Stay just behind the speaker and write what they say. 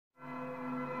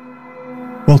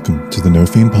Welcome to the No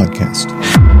Fame Podcast.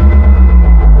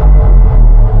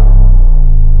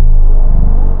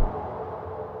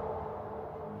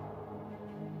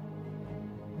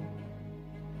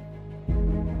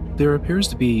 There appears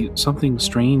to be something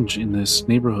strange in this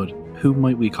neighborhood. Who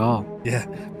might we call? Yeah,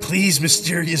 please,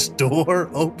 mysterious door,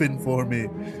 open for me.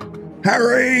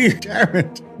 Harry! Damn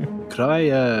it! Could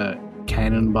I,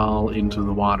 cannonball into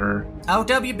the water? Oh,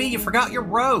 WB, you forgot your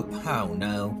rope. Oh,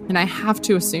 no. And I have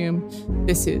to assume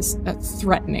this is a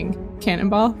threatening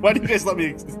cannonball. Why do you guys let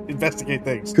me investigate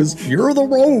things? Because you're the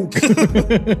rogue!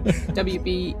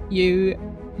 WB, you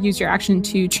use your action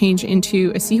to change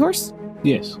into a seahorse?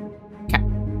 Yes. Okay.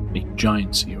 A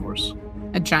giant seahorse.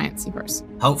 A giant seahorse.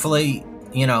 Hopefully,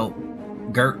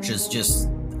 Gertch is just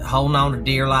holding on to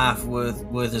dear life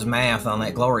with his mouth on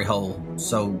that glory hole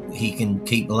so he can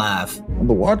keep alive. On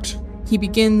the what? He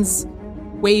begins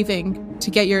waving to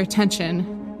get your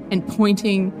attention and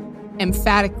pointing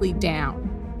emphatically down.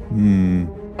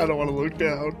 I don't want to look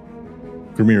down.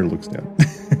 Grimir looks down.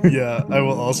 Yeah, I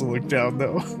will also look down,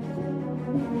 though.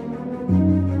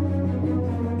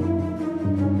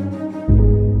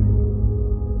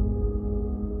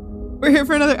 We're here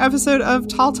for another episode of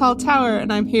Tall Tall Tower,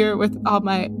 and I'm here with all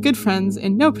my good friends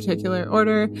in no particular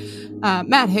order.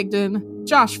 Matt Higdon,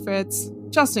 Josh Fritz,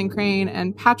 Justin Crane,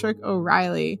 and Patrick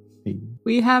O'Reilly. Hey.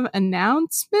 We have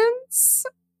announcements.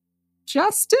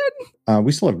 Justin?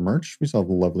 We still have merch. We still have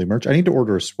lovely merch. I need to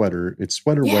order a sweater. It's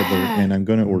sweater weather, and I'm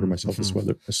going to order myself a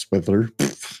sweater.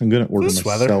 I'm going to order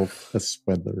myself a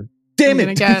sweater. Damn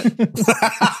it!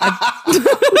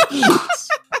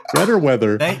 Sweater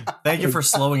weather. Thank you for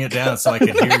slowing it down so I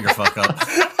could hear your fuck up.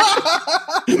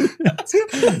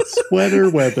 Sweater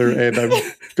weather, and I'm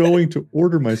going to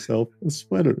order myself a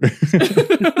sweater.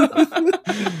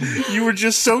 You were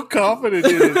just so confident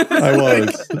in it. I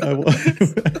was.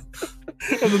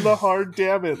 And then the hard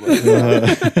damn it.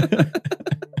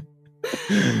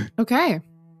 Okay.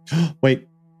 Wait.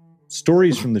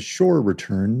 Stories from the Shore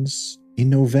returns in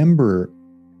November.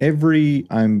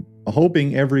 I'm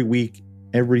hoping every week,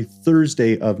 every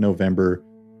Thursday of November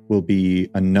will be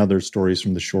another Stories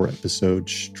from the Shore episode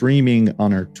streaming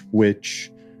on our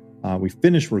Twitch. We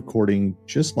finished recording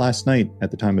just last night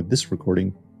at the time of this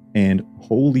recording, and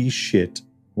holy shit,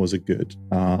 was it good.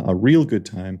 A real good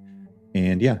time.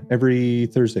 And yeah, every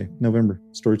Thursday, November,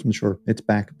 Stories from the Shore. It's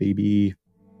back, baby.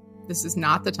 This is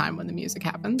not the time when the music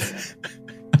happens.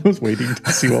 I was waiting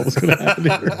to see what was going to happen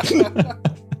here.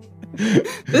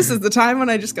 This is the time when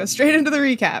I just go straight into the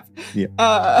recap. Yeah.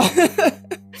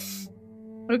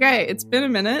 Okay, it's been a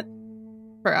minute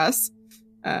for us.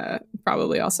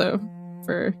 Probably also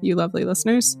for you lovely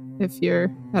listeners, if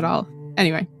you're at all.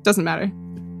 Anyway, doesn't matter.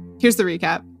 Here's the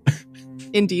recap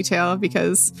in detail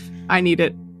because I need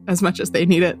it as much as they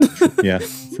need it. Yeah,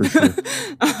 for sure.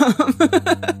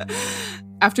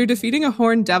 After defeating a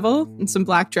horned devil and some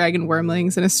black dragon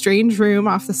wormlings in a strange room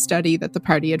off the study that the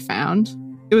party had found,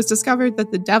 it was discovered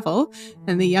that the devil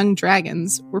and the young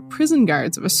dragons were prison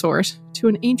guards of a sort to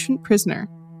an ancient prisoner.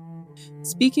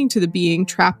 Speaking to the being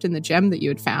trapped in the gem that you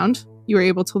had found, you were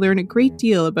able to learn a great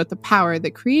deal about the power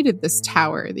that created this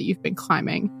tower that you've been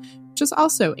climbing, which is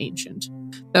also ancient.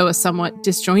 Though a somewhat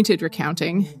disjointed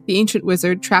recounting, the ancient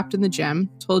wizard trapped in the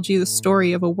gem told you the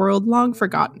story of a world long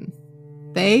forgotten.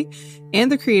 They, and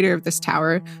the creator of this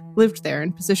tower, lived there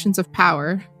in positions of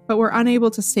power, but were unable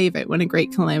to save it when a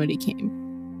great calamity came.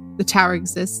 The tower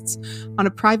exists on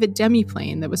a private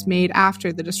demiplane that was made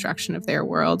after the destruction of their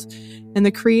world, and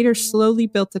the creator slowly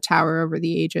built the tower over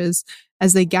the ages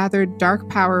as they gathered dark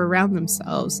power around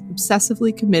themselves,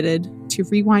 obsessively committed to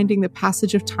rewinding the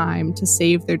passage of time to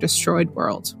save their destroyed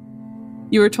world.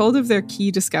 You were told of their key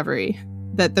discovery,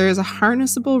 that there is a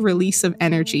harnessable release of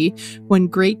energy when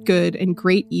great good and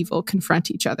great evil confront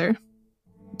each other.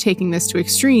 Taking this to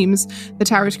extremes, the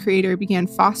tower's creator began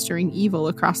fostering evil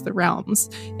across the realms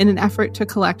in an effort to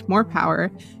collect more power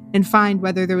and find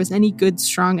whether there was any good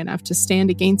strong enough to stand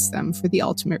against them for the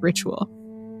ultimate ritual.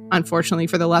 Unfortunately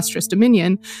for the lustrous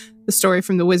Dominion, the story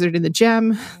from the wizard and the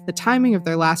gem, the timing of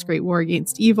their last great war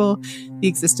against evil, the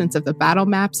existence of the battle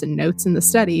maps and notes in the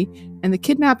study, and the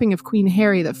kidnapping of Queen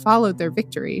Harry that followed their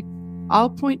victory, all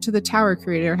point to the tower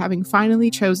creator having finally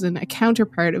chosen a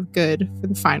counterpart of good for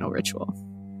the final ritual.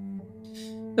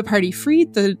 The party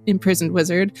freed the imprisoned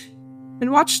wizard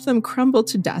and watched them crumble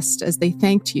to dust as they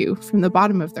thanked you from the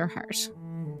bottom of their heart.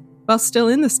 While still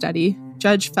in the study,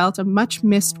 Judge felt a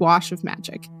much-missed wash of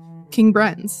magic, King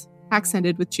Bren's,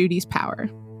 accented with Judy's power.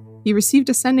 He received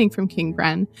a sending from King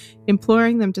Bren,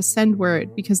 imploring them to send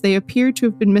word because they appeared to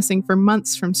have been missing for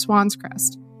months from Swan's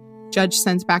Crest. Judge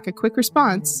sends back a quick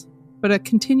response, but a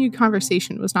continued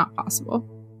conversation was not possible.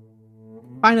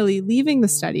 Finally, leaving the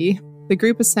study, the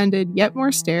group ascended yet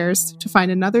more stairs to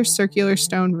find another circular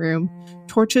stone room,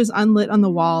 torches unlit on the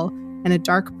wall, and a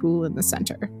dark pool in the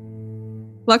center.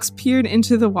 Lux peered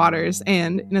into the waters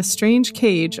and, in a strange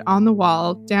cage on the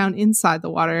wall down inside the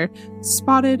water,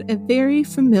 spotted a very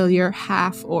familiar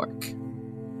half-orc.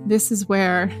 This is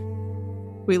where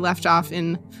we left off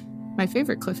in my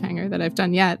favorite cliffhanger that I've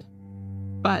done yet.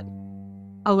 But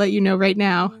I'll let you know right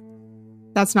now,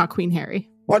 that's not Queen Harry.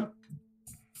 What?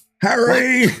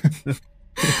 Harry!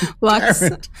 Lux.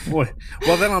 Boy.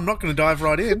 Well, then I'm not going to dive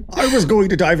right in. I was going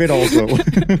to dive in also.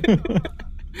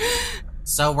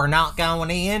 So we're not going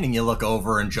in, and you look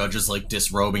over and Judge is like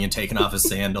disrobing and taking off his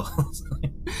sandals.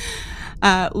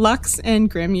 Lux and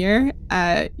Grimir,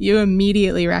 you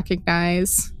immediately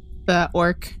recognize the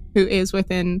orc who is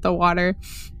within the water.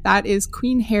 That is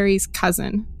Queen Harry's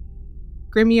cousin.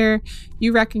 Grimir,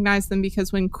 you recognize them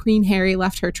because when Queen Harry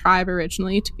left her tribe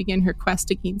originally to begin her quest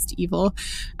against evil,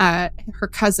 her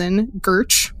cousin,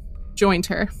 Gertch, joined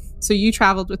her. So you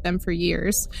traveled with them for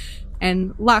years.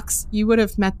 And Lux, you would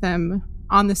have met them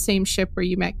on the same ship where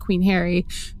you met Queen Harry,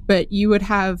 but you would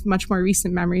have much more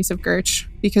recent memories of Gertch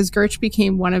because Gertch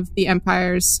became one of the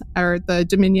Empire's, or the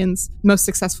Dominion's, most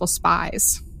successful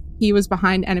spies. He was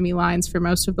behind enemy lines for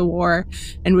most of the war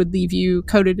and would leave you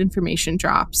coded information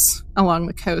drops along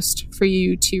the coast for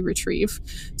you to retrieve.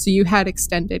 So you had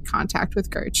extended contact with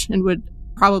Gertch and would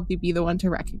probably be the one to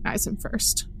recognize him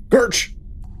first. Gertch!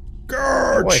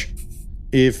 Gertch!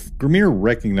 If Grimir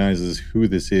recognizes who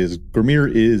this is, Grimir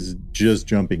is just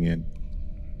jumping in.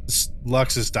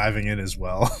 Lux is diving in as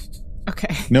well.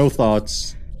 Okay. No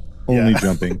thoughts, only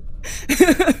jumping.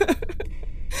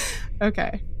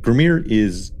 Okay. Grimir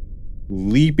is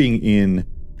leaping in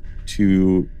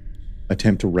to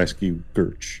attempt to rescue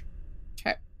Gertch.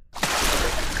 Okay.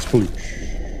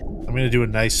 Sploosh. I'm going to do a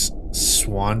nice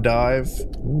swan dive,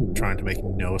 trying to make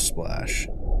no splash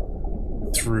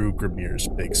through Grimir's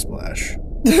big splash.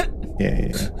 Yeah.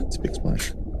 It's a big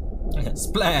splash.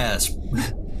 Splash!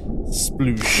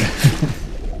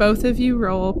 Sploosh. Both of you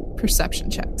roll perception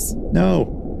checks.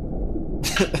 No.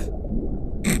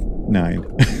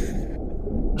 9.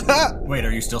 Wait,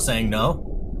 are you still saying no?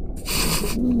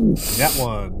 That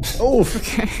one. Oh,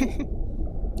 Okay.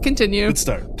 Continue. Good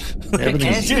start.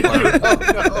 Everything's, And you learn. Oh,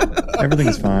 no.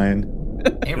 everything's fine.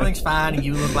 Everything's fine, and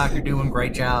you look like you're doing a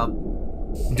great job.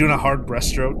 I'm doing a hard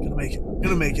breaststroke. Gonna make it.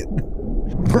 Gonna make it.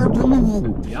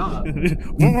 Yeah.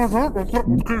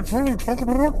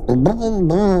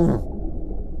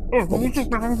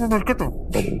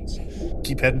 Bubbles.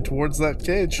 Keep heading towards that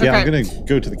cage. Yeah, I'm Okay. gonna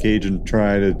go to the cage and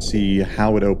try to see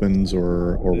how it opens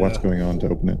or what's Yeah. going on to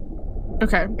open it.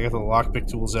 Okay. I got the lockpick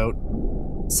tools out.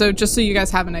 So just so you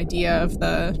guys have an idea of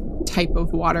the type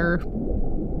of water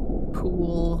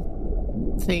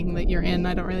pool thing that you're in,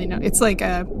 I don't really know. It's like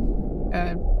a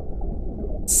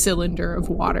cylinder of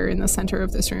water in the center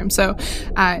of this room. So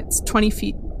it's 20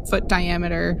 foot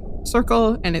diameter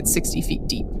circle and it's 60 feet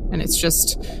deep. And it's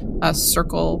just a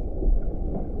circle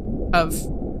of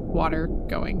water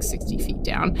going 60 feet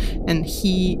down. And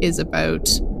he's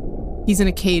in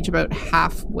a cage about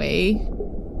halfway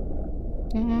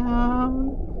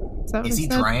down. Is that what Is I he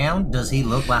said? drowned? Does he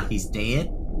look like he's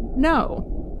dead?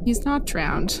 No, he's not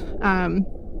drowned.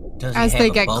 Does As he they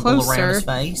have a get bubble closer- around his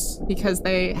face? Because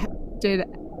they did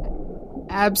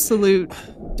absolute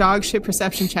dog shit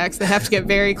perception checks. They have to get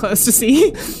very close to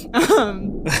see.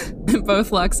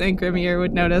 Both Lux and Grimir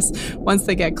would notice once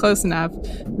they get close enough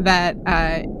that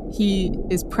he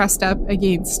is pressed up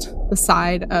against the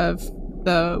side of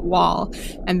the wall,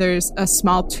 and there's a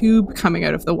small tube coming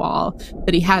out of the wall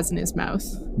that he has in his mouth.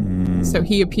 So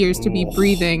he appears to be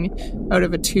breathing out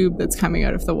of a tube that's coming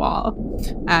out of the wall.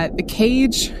 The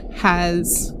cage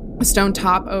has a stone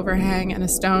top overhang and a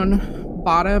stone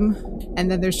bottom,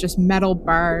 and then there's just metal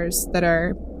bars that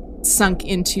are sunk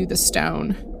into the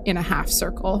stone in a half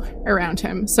circle around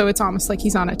him. So it's almost like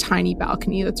he's on a tiny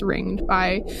balcony that's ringed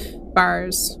by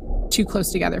bars too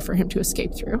close together for him to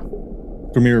escape through.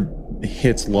 Grimir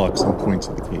hits Lux and points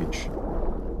at the cage.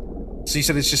 So you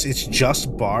said it's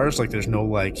just bars? Like there's no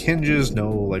like hinges, no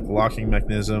like locking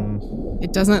mechanism?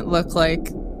 It doesn't look like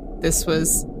this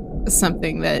was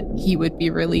something that he would be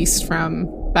released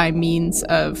from by means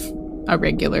of a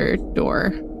regular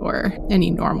door or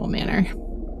any normal manner.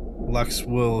 Lux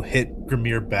will hit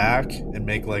Grimir back and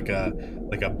make like a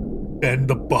bend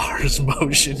the bars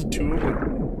motion to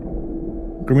him.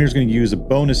 Grimir's going to use a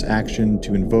bonus action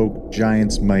to invoke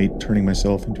Giant's Might, turning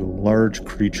myself into a large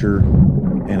creature,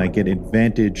 and I get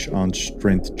advantage on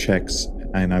strength checks,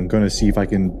 and I'm going to see if I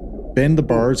can bend the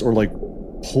bars or like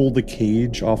pull the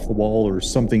cage off the wall or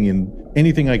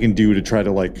anything I can do to try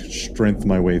to like strengthen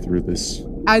my way through this.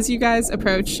 As you guys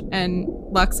approach, and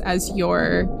Lux, as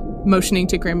you're motioning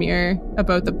to Grimir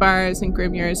about the bars, and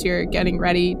Grimir, as you're getting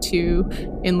ready to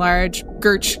enlarge,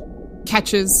 Gertch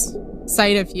catches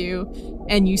sight of you,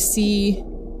 and you see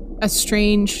a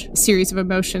strange series of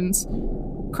emotions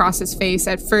cross his face.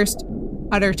 At first,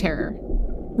 utter terror.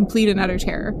 Complete and utter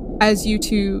terror. As you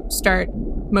two start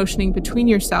motioning between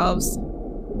yourselves,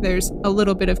 there's a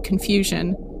little bit of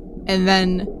confusion, and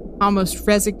then almost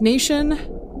resignation,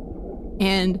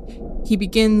 and he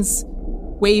begins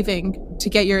waving to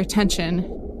get your attention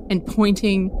and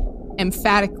pointing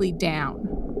emphatically down.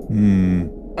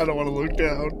 I don't want to look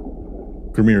down.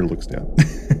 Grimir looks down.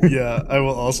 Yeah, I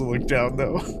will also look down,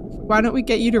 though. Why don't we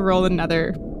get you to roll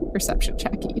another perception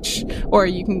check each? Or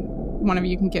one of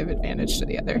you can give advantage to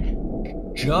the other.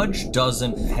 Judge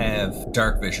doesn't have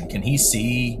dark vision. Can he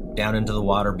see down into the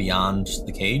water beyond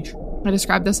the cage? I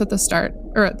described this at the start,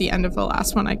 or at the end of the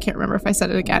last one. I can't remember if I said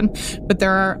it again. But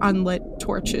there are unlit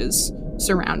torches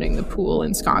surrounding the pool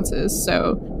and sconces.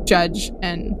 So Judge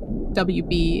and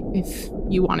WB, if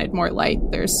you wanted more light,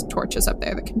 there's torches up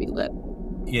there that can be lit.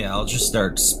 Yeah, I'll just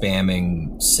start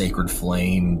spamming Sacred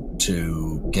Flame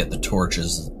to get the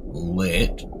torches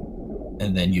lit,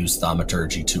 and then use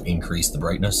Thaumaturgy to increase the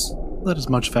brightness. That is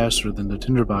much faster than the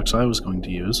tinderbox I was going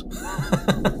to use.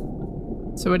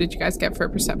 So what did you guys get for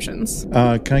perceptions?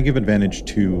 Can I give advantage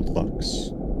to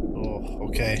Lux? Oh,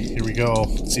 okay. Here we go.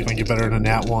 Let's see if I can get better than a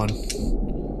nat 1.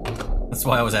 That's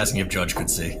why I was asking if Judge could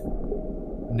see.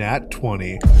 Nat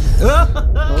 20.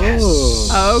 Yes.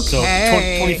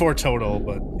 Okay. So 24 total,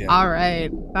 but yeah. All right.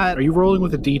 Are you rolling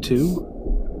with a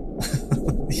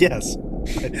D2? Yes.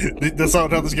 That's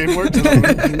not how this game works. We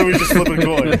just flip a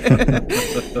coin.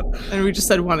 And we just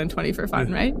said 1 and 20 for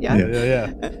fun, right?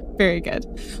 Yeah. Very good.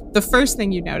 The first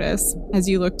thing you notice as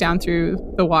you look down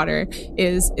through the water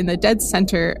is in the dead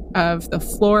center of the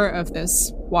floor of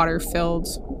this water-filled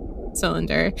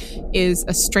cylinder is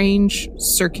a strange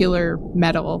circular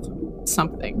metal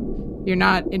something. You're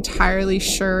not entirely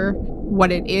sure what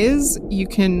it is. You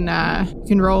can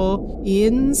roll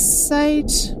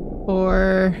insight,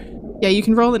 or you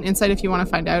can roll an insight if you want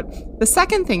to find out. The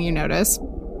second thing you notice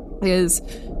is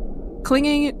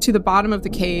clinging to the bottom of the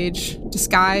cage,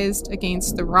 disguised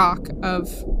against the rock of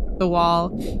the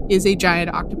wall, is a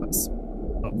giant octopus.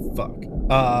 Oh, fuck.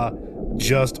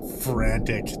 Just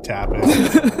frantic tapping.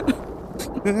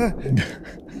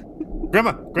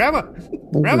 Grandma!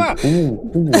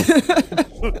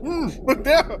 Look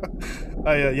down!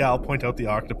 I'll point out the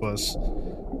octopus,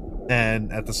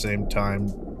 and at the same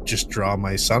time, just draw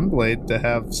my sunblade to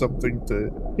have something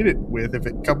to hit it with if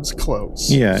it comes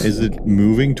close. Yeah, is it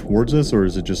moving towards us, or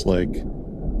is it just like...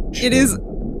 It is...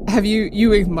 Have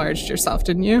you enlarged yourself,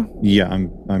 didn't you? Yeah, I'm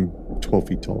 12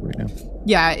 feet tall right now.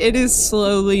 Yeah, it is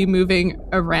slowly moving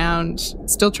around,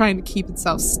 still trying to keep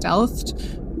itself stealthed,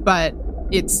 but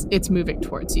it's moving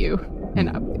towards you and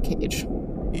up the cage.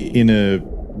 In a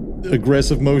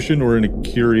aggressive motion, or in a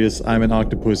curious, I'm an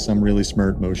octopus, I'm really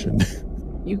smart motion?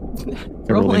 You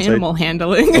roll animal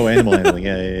handling. Oh, animal handling.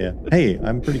 Yeah. Hey,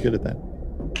 I'm pretty good at that.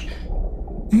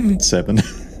 7.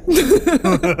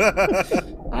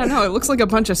 I don't know. It looks like a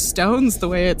bunch of stones the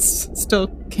way it's still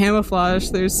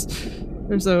camouflaged.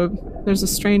 There's a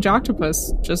strange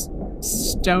octopus just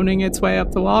stoning its way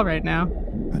up the wall right now.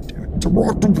 God damn it. It's an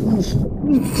octopus.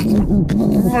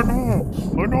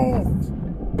 I know.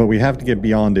 But we have to get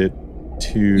beyond it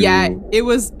to... Yeah, it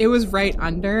was right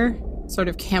under, sort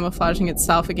of camouflaging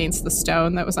itself against the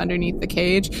stone that was underneath the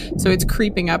cage. So it's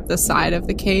creeping up the side of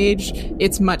the cage.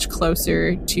 It's much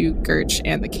closer to Gertch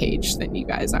and the cage than you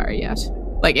guys are yet.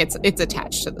 Like, it's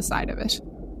attached to the side of it.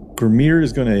 Grimir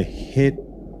is going to hit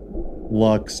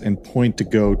Lux and point to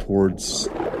go towards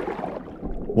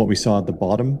what we saw at the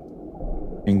bottom.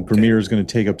 And Grimir is going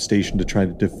to take up station to try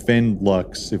to defend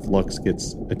Lux if Lux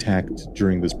gets attacked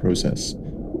during this process.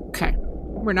 Okay.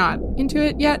 We're not into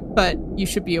it yet, but you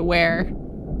should be aware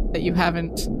that you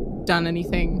haven't done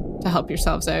anything to help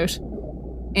yourselves out.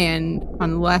 And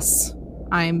unless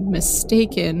I'm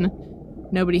mistaken,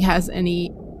 nobody has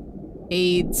any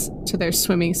aids to their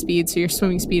swimming speed, so your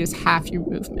swimming speed is half your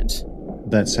movement.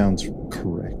 That sounds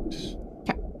correct.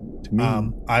 Okay. To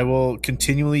me. I will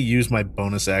continually use my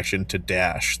bonus action to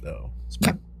dash, though.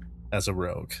 Okay. As a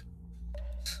rogue.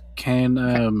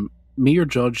 Can me or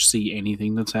Judge see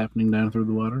anything that's happening down through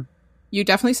the water? You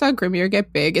definitely saw Grimir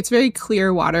get big. It's very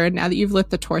clear water, and now that you've lit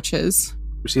the torches...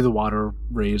 We see the water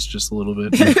raise just a little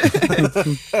bit.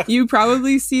 You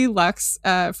probably see Lux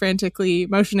frantically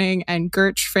motioning and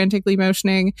Gertch frantically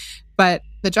motioning, but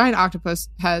The giant octopus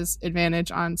has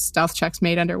advantage on stealth checks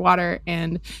made underwater,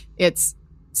 and it's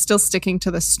still sticking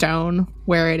to the stone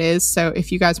where it is. So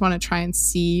if you guys want to try and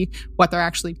see what they're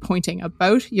actually pointing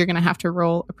about, you're going to have to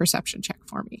roll a perception check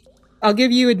for me. I'll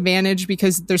give you advantage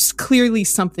because there's clearly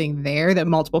something there that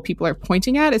multiple people are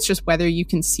pointing at. It's just whether you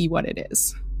can see what it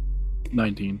is.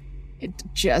 19. It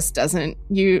just doesn't.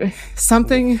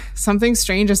 Something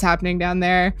strange is happening down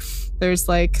there. There's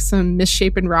like some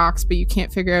misshapen rocks, but you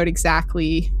can't figure out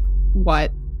exactly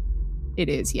what it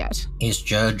is yet. Is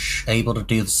Judge able to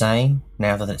do the same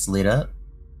now that it's lit up?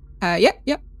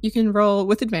 Yep. You can roll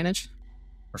with advantage.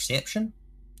 Perception?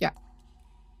 Yeah.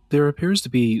 There appears to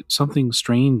be something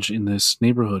strange in this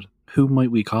neighborhood. Who might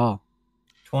we call?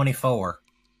 24.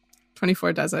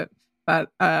 24 does it. But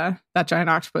that giant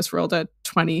octopus rolled a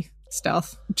 20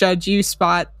 stealth. Judge, you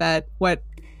spot that what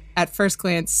at first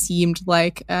glance seemed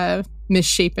like a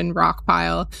misshapen rock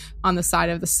pile on the side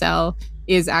of the cell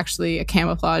is actually a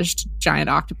camouflaged giant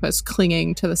octopus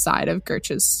clinging to the side of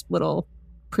Gertch's little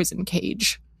prison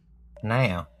cage.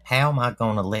 Now, how am I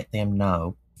going to let them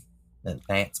know that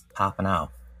that's popping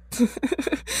off?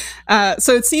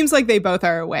 So it seems like they both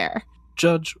are aware.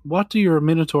 Judge, what do your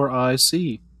minotaur eyes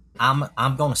see? I'm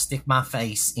going to stick my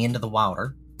face into the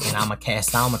water, and I'm going to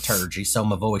cast thaumaturgy so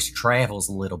my voice travels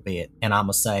a little bit, and I'm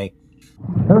going to say,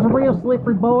 "There's a real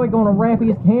slippery boy going to wrap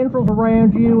his tendrils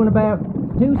around you in about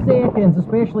 2 seconds,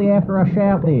 especially after I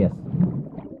shout this."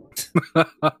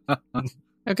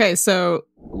 Okay, so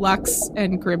Lux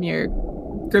and Grimir.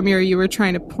 Grimir, you were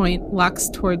trying to point Lux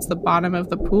towards the bottom of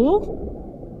the pool?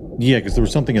 Yeah, because there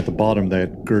was something at the bottom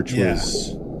that Gertch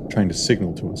was trying to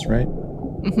signal to us, right?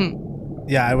 Mm-hmm.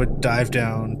 Yeah, I would dive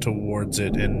down towards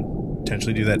it and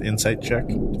potentially do that insight check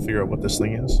to figure out what this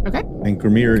thing is. Okay. And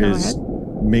Grimir Go is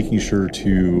ahead. making sure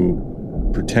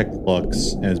to protect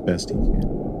Lux as best he can.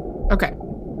 Okay.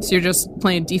 So you're just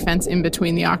playing defense in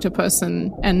between the octopus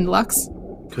and Lux?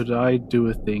 Could I do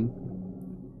a thing?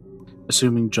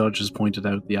 Assuming Judge has pointed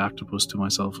out the octopus to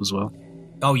myself as well.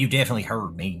 Oh, you definitely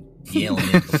heard me yelling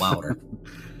into the water.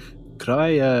 Could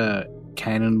I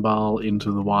cannonball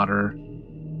into the water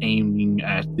aiming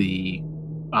at the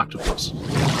octopus?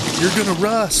 You're gonna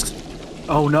rust!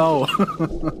 Oh no!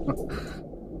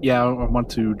 Yeah, I want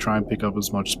to try and pick up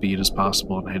as much speed as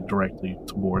possible and head directly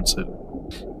towards it.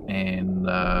 And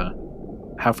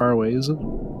how far away is it?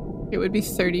 It would be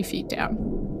 30 feet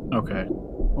down. Okay.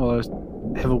 Well,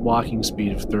 I have a walking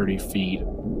speed of 30 feet.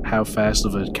 How fast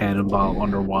of a cannonball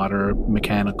underwater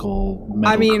mechanical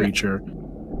metal creature?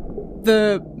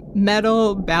 The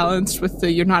metal balanced with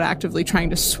the you're not actively trying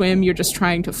to swim, you're just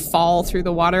trying to fall through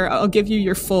the water. I'll give you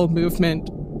your full movement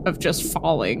of just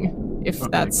falling if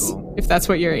that's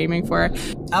what you're aiming for.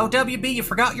 Oh, WB, you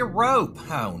forgot your rope.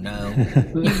 Oh, no.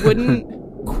 You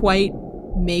wouldn't quite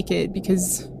make it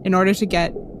because in order to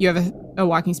get, you have a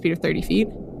walking speed of 30 feet.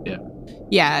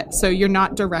 Yeah, so you're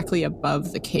not directly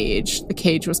above the cage. The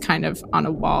cage was kind of on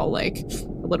a wall, like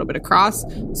a little bit across.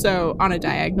 So on a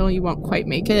diagonal, you won't quite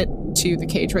make it to the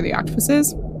cage where the octopus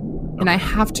is. And I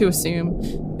have to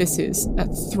assume this is a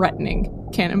threatening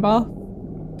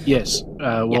cannonball. Yes.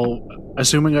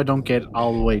 Assuming I don't get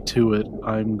all the way to it,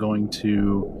 I'm going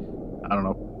to, I don't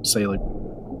know, say like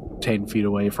 10 feet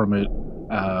away from it,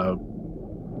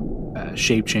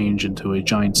 shape change into a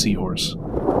giant seahorse.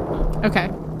 Okay.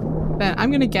 Then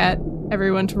I'm going to get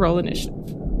everyone to roll initiative.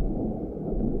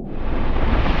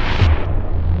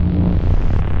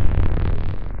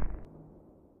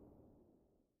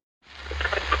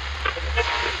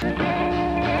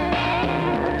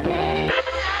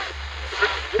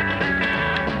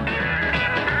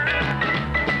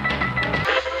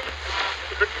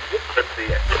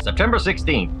 September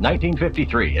 16th,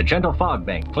 1953, a gentle fog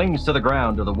bank clings to the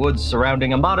ground of the woods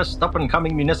surrounding a modest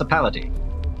up-and-coming municipality.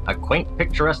 A quaint,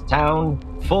 picturesque town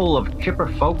full of chipper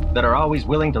folk that are always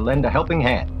willing to lend a helping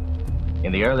hand.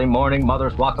 In the early morning,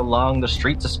 mothers walk along the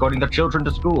streets escorting their children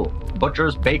to school.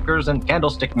 Butchers, bakers, and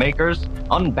candlestick makers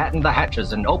unbatten the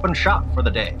hatches and open shop for the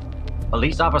day.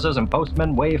 Police officers and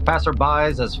postmen wave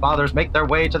passerbys as fathers make their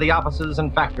way to the offices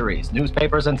and factories,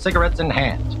 newspapers and cigarettes in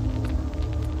hand.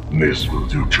 This will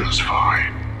do just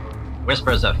fine,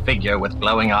 Whispers a figure with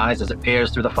glowing eyes as it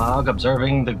peers through the fog,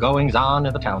 observing the goings-on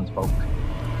of the townsfolk.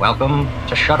 Welcome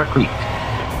to Shutter Creek.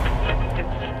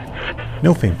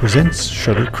 No Fame presents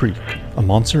Shutter Creek, a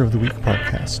Monster of the Week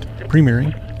podcast,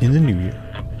 premiering in the new year.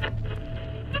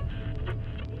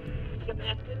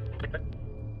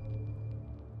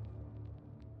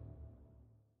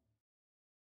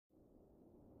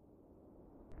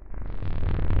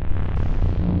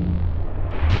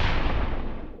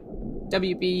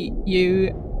 WB,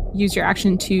 you use your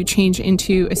action to change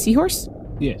into a seahorse.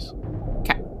 Yes.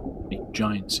 Okay. A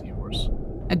giant seahorse.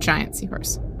 A giant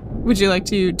seahorse. Would you like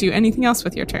to do anything else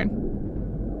with your turn?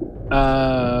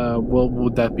 Well,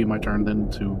 would that be my turn then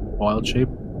to wild shape?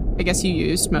 I guess you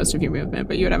used most of your movement,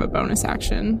 but you would have a bonus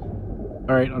action.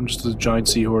 All right, I'm just a giant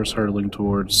seahorse hurtling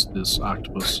towards this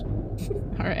octopus.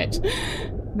 All right.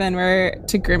 Then we're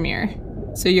to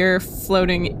Grimir. So you're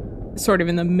floating sort of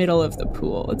in the middle of the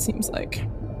pool, it seems like.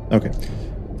 Okay.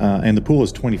 And the pool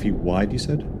is 20 feet wide, you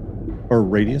said? Or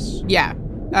radius? Yeah.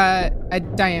 A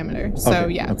diameter. So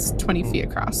Okay, yeah, it's 20 feet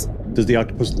across. Does the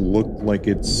octopus look like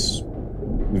it's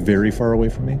very far away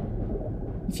from me?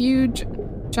 If you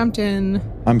jumped in...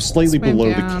 I'm slightly swam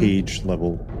below down. the cage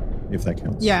level, if that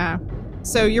counts. Yeah.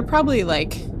 So you're probably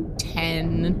like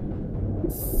 10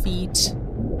 feet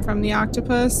from the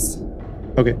octopus.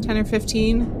 Okay. 10 or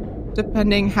 15,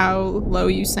 depending how low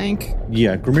you sank.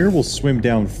 Yeah, Grimir will swim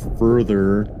down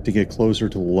further to get closer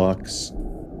to Lux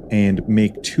and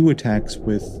make 2 attacks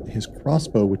with his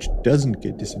crossbow, which doesn't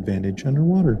get disadvantage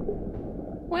underwater.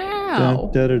 Wow.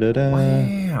 Da, da, da, da, da.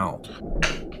 Wow.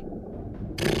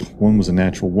 One was a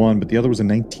natural 1, but the other was a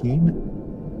 19.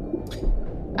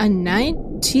 A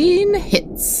 19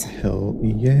 hits. Hell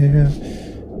yeah.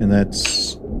 And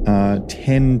that's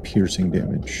 10 piercing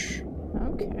damage.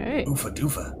 Okay. Oofa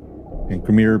doofa. And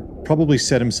Grimir probably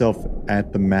set himself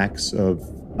at the max of...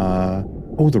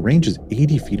 the range is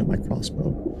 80 feet on my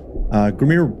crossbow.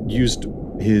 Grimir used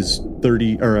his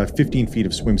 15 feet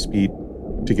of swim speed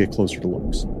to get closer to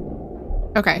Lux.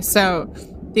 Okay, so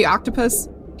the octopus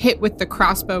hit with the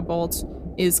crossbow bolt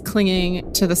is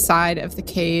clinging to the side of the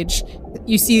cage.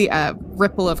 You see a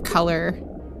ripple of color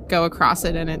go across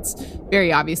it, and it's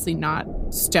very obviously not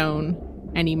stone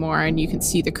anymore, and you can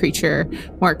see the creature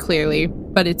more clearly,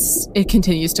 but it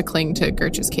continues to cling to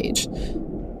Gurch's cage.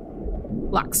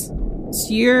 Lux. So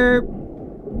you're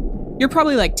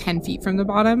probably like 10 feet from the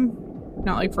bottom,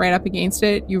 not like right up against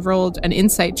it. You rolled an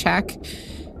insight check.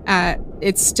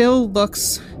 It still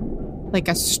looks like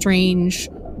a strange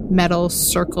metal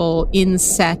circle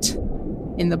inset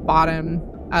in the bottom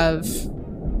of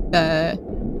the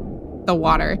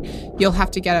water. You'll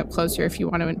have to get up closer if you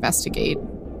want to investigate.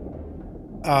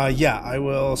 Yeah, I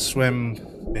will swim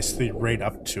basically right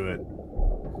up to it,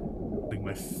 putting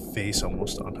my face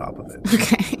almost on top of it.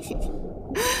 Okay.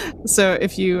 So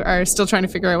if you are still trying to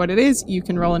figure out what it is, you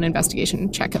can roll an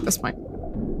investigation check at this point.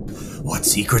 What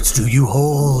secrets do you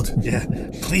hold? Yeah,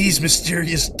 please,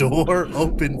 mysterious door,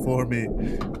 open for me.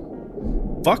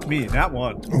 Fuck me, that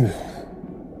one. Ooh.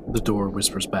 The door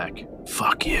whispers back,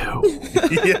 "Fuck you."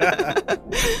 Yeah.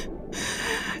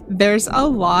 There's a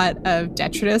lot of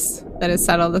detritus that is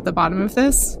settled at the bottom of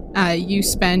this. You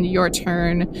spend your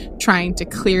turn trying to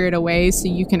clear it away so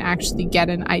you can actually get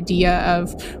an idea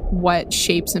of what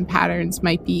shapes and patterns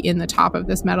might be in the top of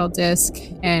this metal disc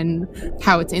and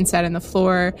how it's inset in the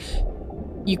floor.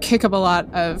 You kick up a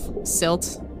lot of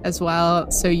silt as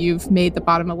well, so you've made the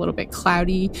bottom a little bit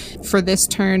cloudy. For this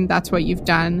turn, that's what you've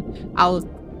done. I'll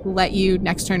let you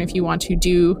next turn if you want to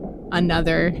do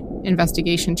another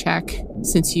investigation check,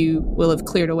 since you will have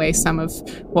cleared away some of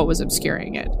what was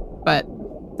obscuring it. But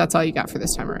that's all you got for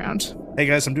this time around. Hey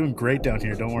guys, I'm doing great down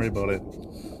here. Don't worry about it.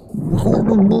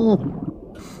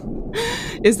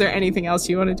 Is there anything else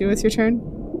you want to do with your turn?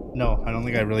 No, I don't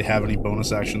think I really have any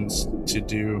bonus actions to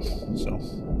do, so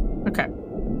Okay.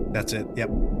 that's it. Yep.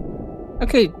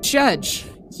 Okay, Judge,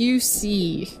 you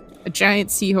see a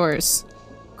giant seahorse,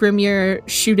 Grimir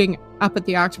shooting up at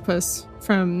the octopus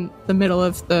from the middle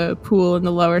of the pool in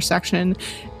the lower section,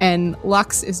 and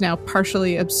Lux is now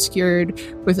partially obscured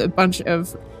with a bunch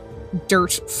of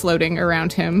dirt floating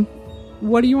around him.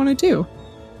 What do you want to do?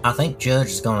 I think Judge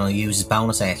is going to use his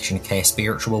bonus action to cast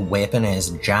Spiritual Weapon as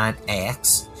a giant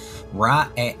axe right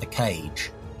at the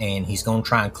cage, and he's going to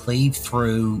try and cleave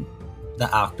through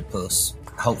the octopus,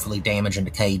 hopefully damaging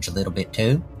the cage a little bit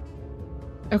too.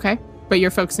 Okay, but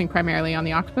you're focusing primarily on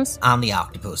the octopus? On the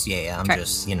octopus, yeah. I'm Okay.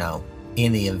 just,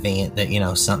 in the event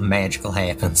that, something magical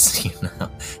happens,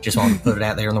 just want to put it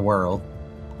out there in the world.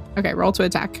 Okay, roll to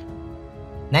attack.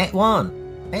 Nat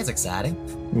 1. That's exciting.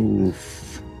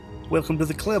 Oof. Welcome to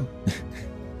the club. Well,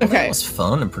 Okay. That was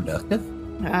fun and productive.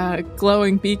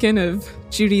 Glowing beacon of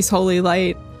Judy's holy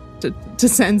light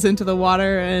descends into the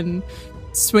water and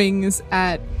swings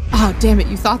at... Oh, damn it,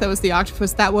 you thought that was the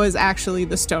octopus. That was actually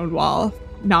the stone wall,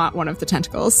 not one of the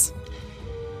tentacles.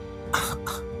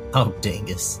 Oh,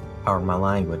 dingus. Pardon my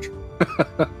language.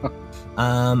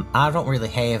 I don't really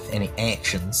have any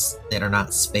actions that are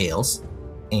not spells.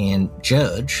 And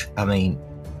Judge,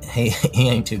 he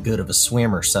ain't too good of a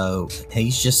swimmer, so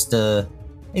he's just,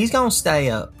 he's gonna stay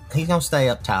up. He's gonna stay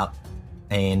up top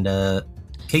and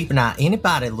keep an eye.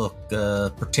 Anybody look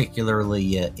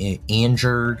particularly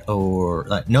injured or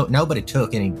like nobody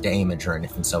took any damage or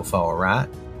anything so far, right?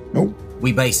 Nope.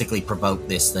 We basically provoked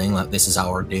this thing like this is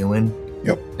our doing.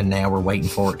 Yep. And now we're waiting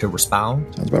for it to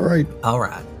respond. Sounds about right. All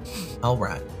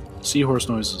right. Seahorse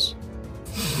noises.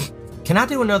 Can I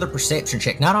do another perception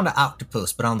check, not on the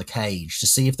octopus, but on the cage, to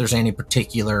see if there's any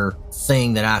particular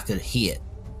thing that I could hit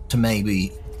to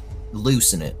maybe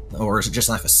loosen it? Or is it just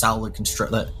like a solid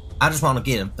construct? I just want to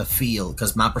get a feel,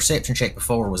 because my perception check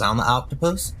before was on the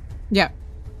octopus. Yeah.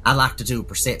 I like to do a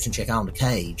perception check on the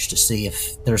cage to see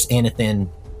if there's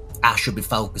anything I should be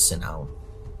focusing on.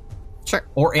 Sure.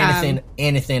 Or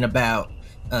anything about,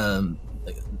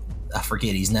 I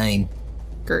forget his name.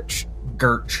 Gertch.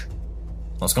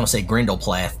 I was going to say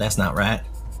Grindelplath. That's not right.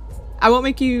 I won't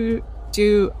make you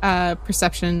do a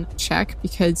perception check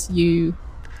because you...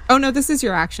 Oh, no, this is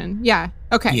your action. Yeah.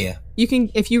 Okay. Yeah. You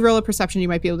can... If you roll a perception, you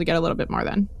might be able to get a little bit more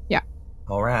then. Yeah.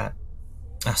 All right.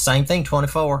 Same thing,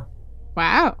 24.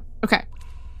 Wow. Okay.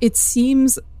 It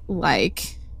seems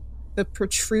like the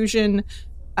protrusion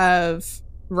of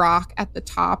rock at the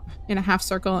top in a half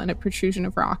circle and a protrusion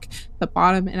of rock at the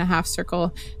bottom in a half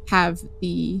circle have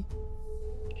the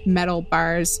metal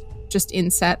bars just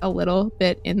inset a little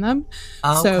bit in them.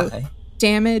 Okay. So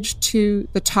damage to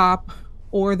the top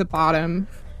or the bottom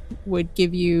would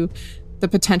give you the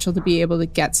potential to be able to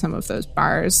get some of those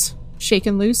bars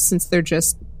shaken loose since they're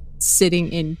just sitting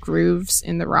in grooves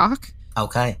in the rock.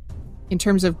 Okay. In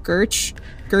terms of Gertch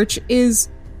is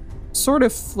sort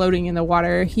of floating in the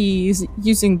water. He's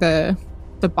using the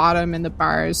bottom and the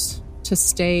bars to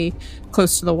stay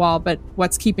close to the wall, but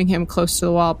what's keeping him close to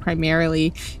the wall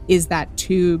primarily is that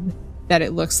tube that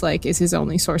it looks like is his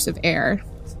only source of air.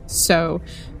 So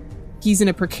he's in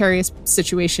a precarious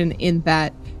situation in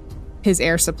that his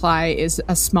air supply is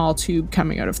a small tube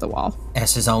coming out of the wall.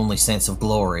 That's his only sense of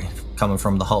glory, coming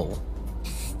from the hole.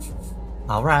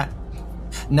 All right.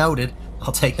 Noted.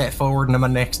 I'll take that forward into my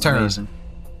next turn. Amazing.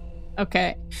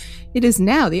 Okay. It is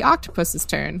now the octopus's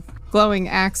turn. Glowing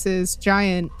axes,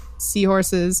 giant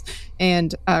seahorses,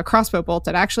 and a crossbow bolt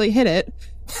that actually hit it.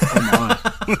 Come on.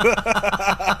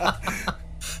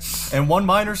 And one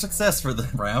minor success for the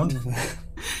round.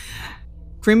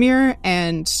 Grimir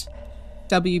and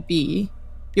WB,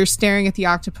 you're staring at the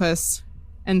octopus,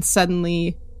 and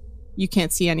suddenly you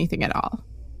can't see anything at all.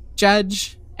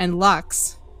 Judge and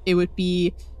Lux, it would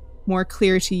be more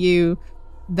clear to you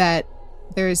that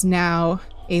there is now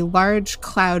a large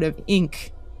cloud of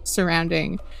ink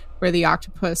surrounding where the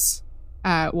octopus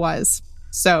was.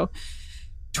 So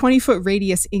 20-foot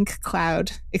radius ink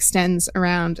cloud extends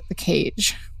around the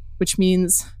cage, which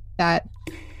means that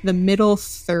the middle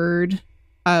third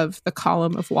of the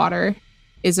column of water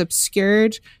is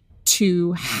obscured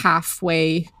to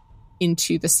halfway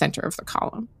into the center of the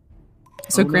column.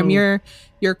 So Grim, no.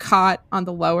 you're caught on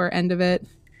the lower end of it.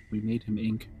 We made him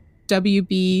ink.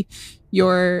 WB,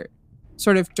 you're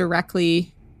sort of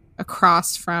directly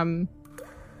across from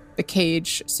the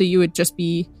cage, so you would just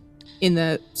be in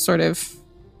the sort of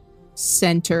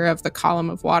center of the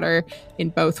column of water in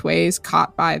both ways,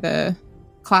 caught by the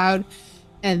cloud.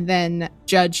 And then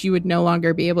Judge, you would no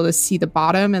longer be able to see the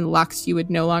bottom, and Lux, you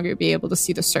would no longer be able to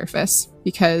see the surface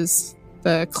because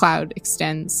the cloud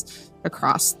extends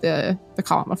across the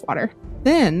column of water.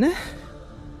 Then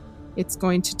it's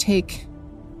going to take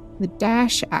the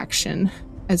dash action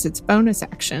as its bonus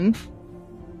action,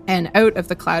 and out of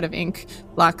the cloud of ink,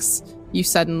 Lux, you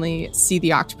suddenly see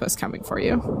the octopus coming for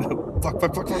you. Fuck.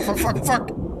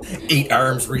 8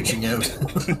 arms reaching out.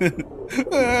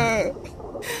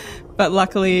 But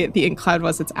luckily, the ink cloud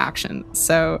was its action.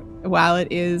 So while it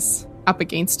is up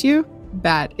against you,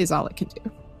 that is all it can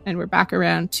do. And we're back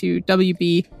around to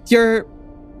WB. You're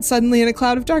suddenly in a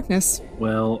cloud of darkness.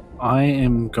 Well, I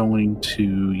am going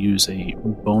to use a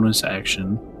bonus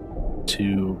action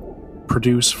to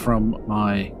produce from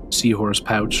my seahorse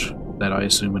pouch that I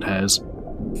assume it has.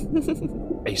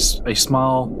 A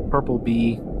small purple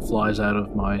bee flies out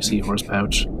of my seahorse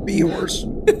pouch. Bee horse.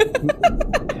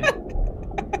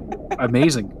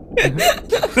 Amazing.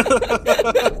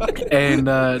 And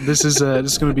this is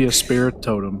going to be a spirit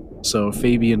totem. So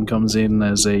Fabian comes in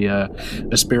as a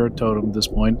spirit totem at this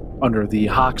point under the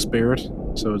hawk spirit.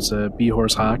 So it's a bee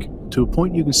horse hawk to a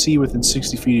point you can see within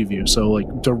 60 feet of you. So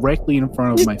like directly in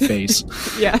front of my face.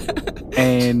 Yeah.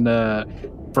 And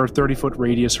for a 30-foot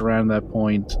radius around that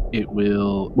point, it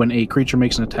will, when a creature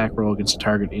makes an attack roll against a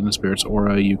target in the spirit's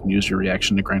aura, you can use your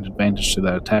reaction to grant advantage to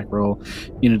that attack roll.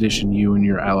 In addition, you and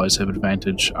your allies have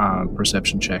advantage on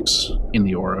perception checks in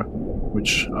the aura,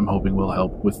 which I'm hoping will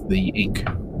help with the ink.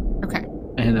 Okay.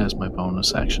 And as my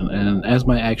bonus action. And as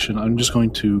my action, I'm just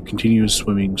going to continue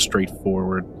swimming straight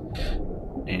forward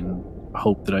and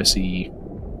hope that I see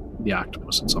the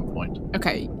octopus at some point.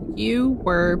 Okay, you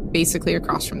were basically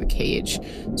across from the cage.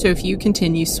 So if you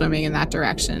continue swimming in that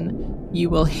direction,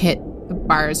 you will hit the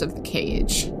bars of the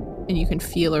cage and you can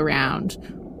feel around.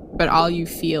 But all you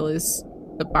feel is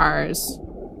the bars,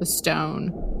 the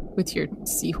stone, with your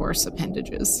seahorse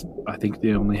appendages. I think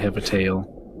they only have a tail.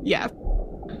 Yeah.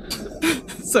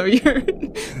 So you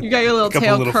got your little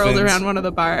tail curled fins around one of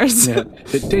the bars. Yeah.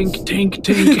 Tink, tink,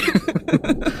 tink.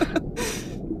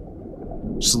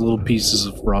 Just little pieces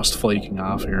of rust flaking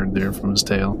off here and there from his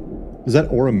tail. Does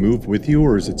that aura move with you,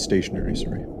 or is it stationary?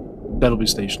 Sorry. That'll be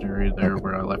stationary there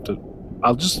where I left it.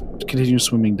 I'll just continue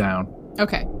swimming down.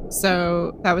 Okay,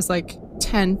 so that was like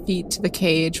 10 feet to the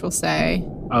cage, we'll say.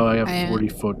 Oh, I have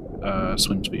 40-foot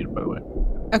swim speed, by the way.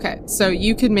 Okay, so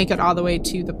you can make it all the way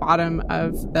to the bottom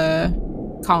of the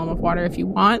column of water if you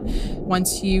want.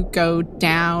 Once you go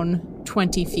down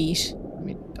 20 feet, let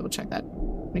me double check that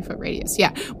 20-foot radius.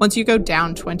 Yeah, once you go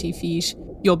down 20 feet,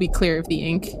 you'll be clear of the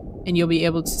ink, and you'll be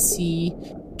able to see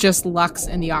just Lux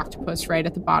and the octopus right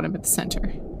at the bottom at the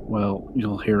center. Well,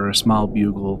 you'll hear a small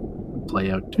bugle play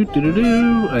out,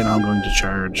 doo-doo-doo-doo, and I'm going to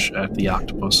charge at the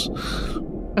octopus.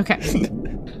 Okay.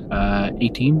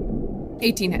 18?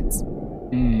 18 hits.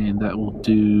 And that will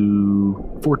do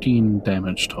 14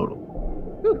 damage total.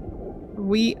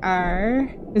 We are...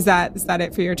 Is that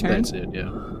it for your turn? That's it, yeah.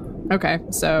 Okay,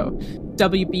 so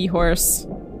WB Horse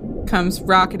comes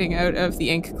rocketing out of the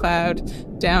ink cloud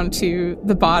down to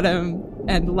the bottom,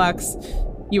 and Lux,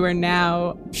 you are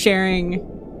now sharing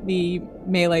the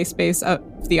melee space of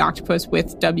the octopus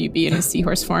with WB in his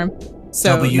seahorse form.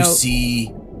 So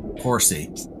WC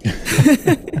Horsey. There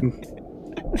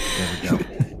we go.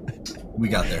 We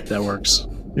got there. That works.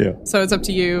 Yeah. So it's up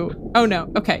to you. Oh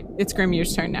no, okay, it's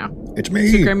Grimir's turn now. It's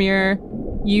me. So Grimir,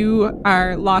 you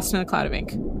are lost in a cloud of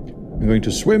ink. I'm going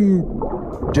to swim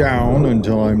down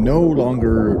until I'm no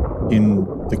longer in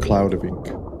the cloud of ink.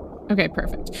 Okay,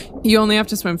 perfect. You only have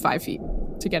to swim 5 feet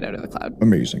to get out of the cloud.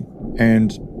 Amazing.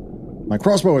 And my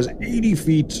crossbow has 80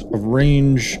 feet of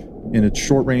range in its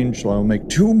short range, so I'll make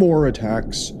 2 more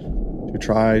attacks to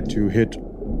try to hit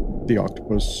the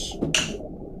octopus.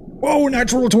 Whoa,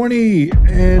 natural 20!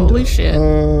 And, holy shit.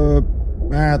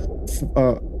 Math,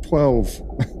 12.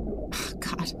 Oh,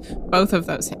 God, both of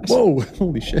those hit. Whoa,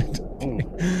 holy shit.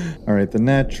 All right, the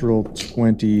natural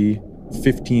 20,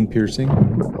 15 piercing,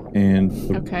 and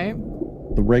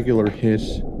the regular hit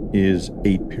is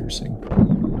 8 piercing.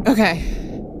 Okay.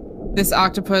 This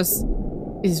octopus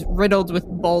is riddled with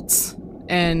bolts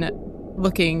and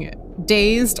looking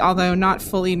dazed, although not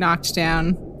fully knocked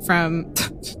down from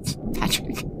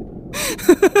Patrick.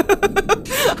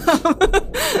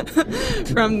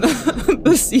 From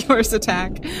the seahorse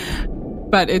attack.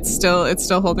 But it's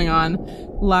still holding on.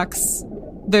 Lux,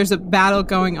 there's a battle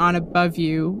going on above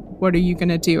you. What are you going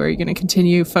to do? Are you going to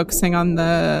continue focusing on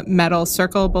the metal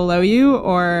circle below you,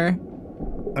 or...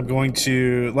 Lux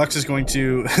is going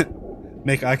to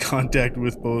make eye contact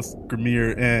with both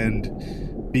Grimir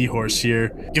and B-Horse here.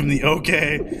 Give him the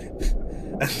okay.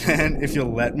 And then, if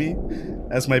you'll let me,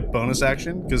 as my bonus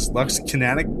action, because Lux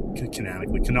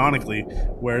canonically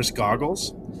wears goggles.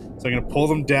 So I'm going to pull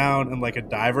them down and like a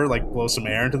diver, like blow some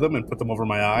air into them and put them over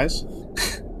my eyes.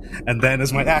 And then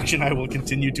as my action, I will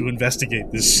continue to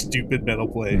investigate this stupid metal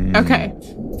plate. Okay,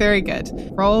 very good.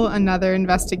 Roll another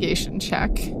investigation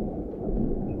check.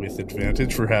 With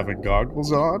advantage for having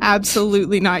goggles on?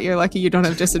 Absolutely not. You're lucky you don't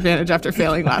have disadvantage after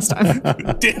failing last time.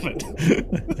 Damn it.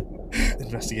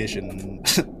 Investigation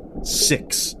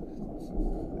 6.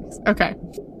 Okay.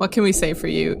 What can we say for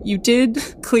you? You did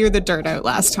clear the dirt out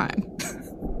last time.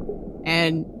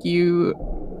 And you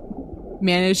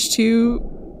managed to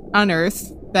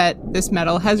unearth that this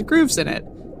metal has grooves in it.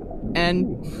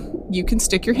 And you can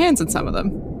stick your hands in some of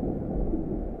them.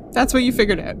 That's what you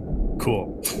figured out.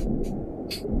 Cool.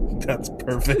 That's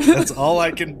perfect. That's all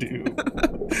I can do.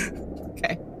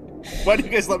 Okay. Why do you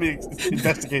guys let me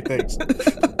investigate things?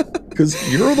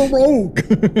 Because you're the rogue.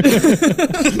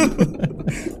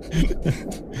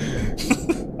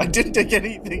 I didn't take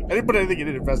anything. I didn't put anything in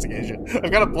an investigation.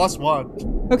 I've got a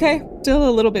 +1. Okay. Still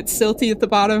a little bit silty at the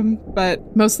bottom,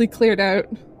 but mostly cleared out.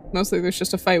 Mostly there's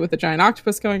just a fight with a giant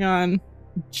octopus going on.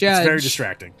 Judge. It's very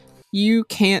distracting. You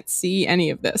can't see any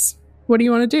of this. What do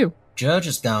you want to do? Judge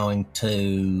is going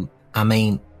to...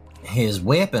 his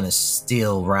weapon is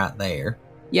still right there.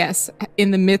 Yes,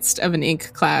 in the midst of an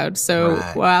ink cloud. So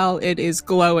while it is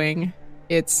glowing,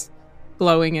 it's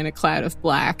glowing in a cloud of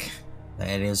black.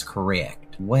 That is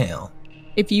correct. Well,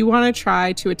 If you want to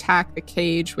try to attack the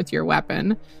cage with your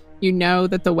weapon, you know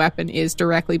that the weapon is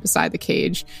directly beside the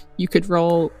cage. You could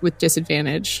roll with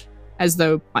disadvantage as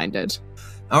though blinded.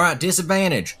 All right,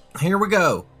 disadvantage. Here we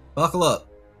go. Buckle up.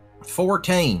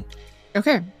 14.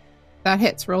 Okay, that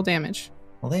hits. Roll damage.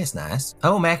 Well, that's nice.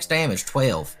 Oh, max damage,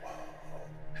 12.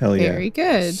 Hell yeah. Very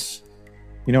good.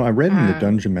 You know, I read in the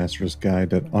Dungeon Master's Guide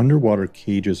that underwater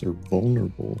cages are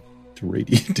vulnerable to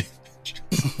radiant damage.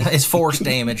 It's force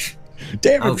damage.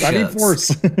 Damn it, I need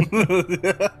force.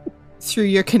 Through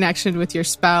your connection with your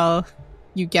spell,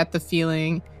 you get the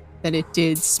feeling that it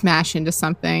did smash into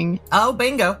something. Oh,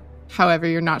 bingo. However,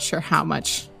 you're not sure how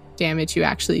much damage you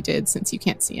actually did since you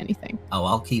can't see anything. Oh,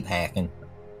 I'll keep hacking.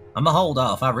 I'm going to hold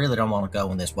off. I really don't want to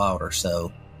go in this water,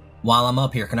 so while I'm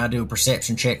up here, can I do a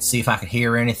perception check to see if I could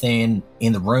hear anything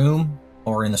in the room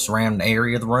or in the surrounding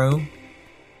area of the room?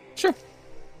 Sure.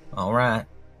 All right.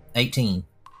 18.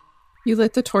 You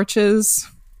lit the torches.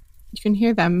 You can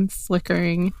hear them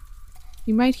flickering.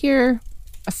 You might hear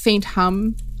a faint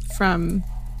hum from...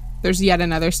 There's yet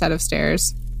another set of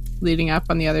stairs leading up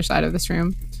on the other side of this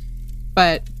room.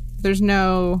 But there's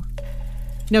no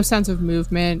sounds of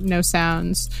movement, no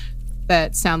sounds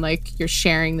that sound like you're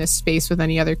sharing this space with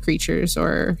any other creatures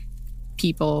or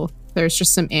people. There's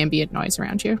just some ambient noise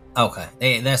around you.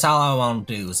 Okay. That's all I want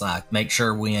to do is like make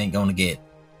sure we ain't going to get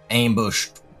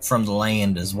ambushed from the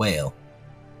land as well.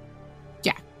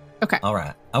 Yeah. Okay. All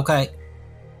right. Okay.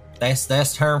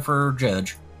 That's turn for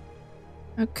Judge.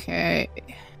 Okay.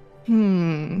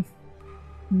 Now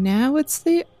it's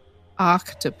the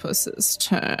octopus's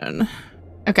turn.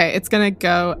 Okay, it's gonna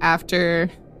go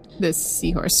after this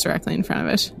seahorse directly in front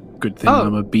of it. Good thing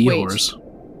I'm a bee horse.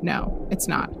 No, it's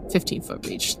not. 15-foot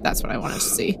reach. That's what I wanted to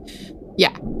see.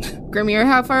 Yeah. Grimir,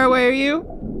 how far away are you?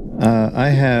 I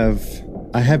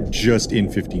have just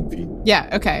in 15 feet. Yeah,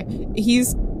 okay.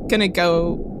 He's gonna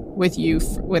go with you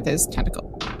with his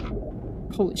tentacle.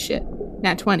 Holy shit.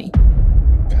 Nat 20.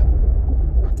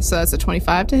 So that's a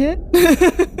 25 to hit?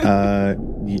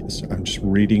 Yes, I'm just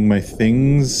reading my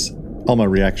things. All my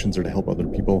reactions are to help other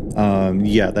people.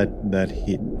 Yeah, that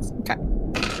hits. Okay.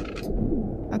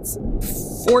 That's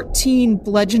 14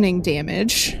 bludgeoning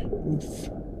damage. Oof.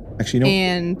 Actually,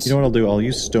 you know what I'll do? I'll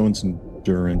use Stone's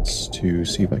Endurance to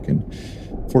see if I can...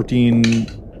 14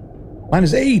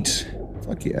 minus 8.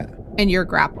 Fuck yeah. And you're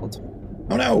grappled.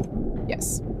 Oh no.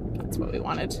 Yes. That's what we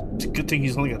wanted. It's a good thing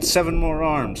he's only got 7 more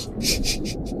arms.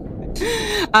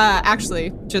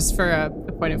 Actually, just for a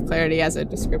point of clarity as a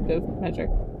descriptive measure,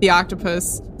 the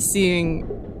octopus, seeing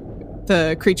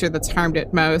the creature that's harmed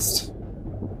it most,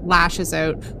 lashes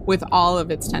out with all of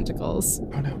its tentacles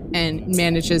and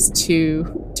manages to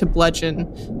bludgeon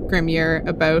Grimir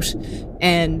about.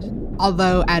 And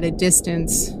although at a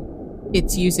distance,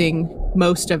 it's using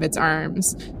most of its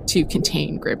arms to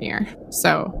contain Grimir.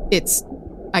 So it's,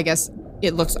 I guess,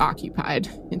 it looks occupied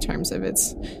in terms of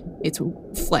its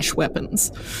flesh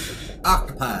weapons.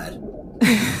 Occupied.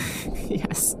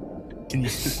 Yes. Can you?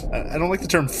 I don't like the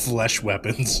term flesh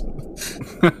weapons.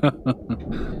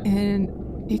 And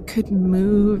it could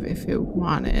move if it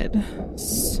wanted.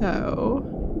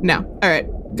 So, no. All right.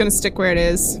 Gonna stick where it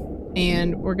is,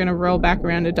 and we're gonna roll back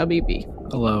around to WB.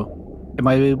 Hello. Am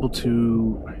I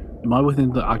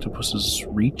within the octopus's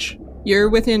reach? You're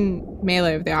within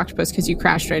melee of the octopus because you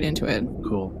crashed right into it.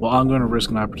 Cool. Well, I'm going to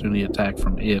risk an opportunity attack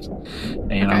from it,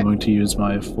 and Okay. I'm going to use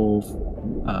my full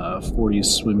 40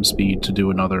 swim speed to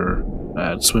do another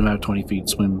swim out 20 feet,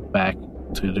 swim back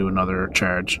to do another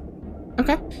charge.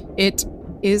 Okay. It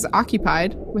is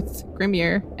occupied with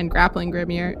Grimir and grappling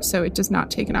Grimir, so it does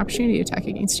not take an opportunity attack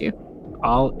against you.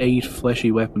 All 8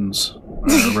 fleshy weapons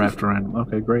are wrapped around.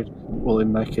 Okay, great. Well,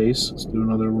 in that case, let's do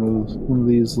another roll. One of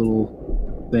these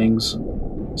little things.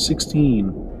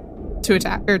 16. To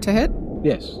attack or to hit?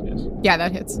 Yes. Yeah,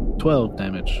 that hits. 12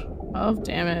 damage. 12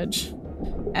 damage.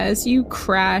 As you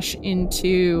crash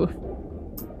into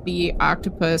the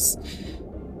octopus,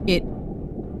 it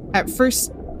at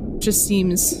first just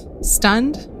seems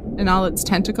stunned, and all its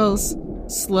tentacles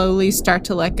slowly start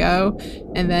to let go,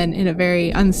 and then in a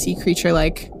very unsea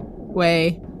creature-like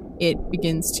way, it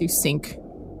begins to sink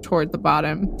toward the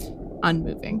bottom,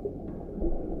 unmoving.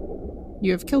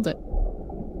 You have killed it.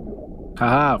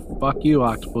 Haha, fuck you,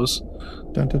 octopus.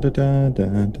 Dun, dun, dun, dun,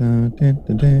 dun, dun, dun,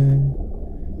 dun, dun.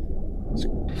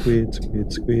 Squid.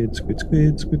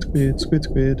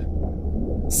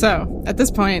 So, at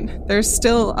this point, there's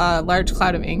still a large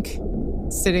cloud of ink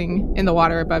sitting in the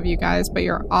water above you guys, but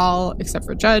you're all, except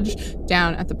for Judge,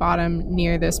 down at the bottom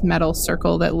near this metal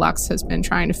circle that Lux has been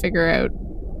trying to figure out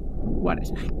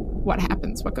what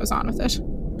happens, what goes on with it.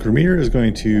 Grimir is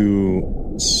going to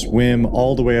swim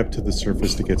all the way up to the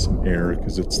surface to get some air,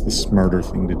 because it's the smarter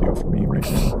thing to do for me right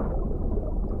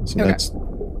now. So that's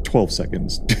 12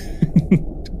 seconds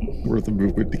worth of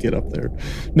movement to get up there.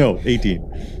 No,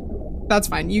 18. That's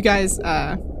fine. You guys,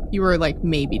 you were like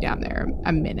maybe down there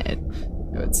a minute,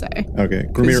 I would say. Okay.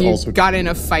 Grimir also got in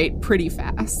a fight pretty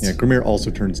fast. Yeah, Grimir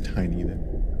also turns tiny then.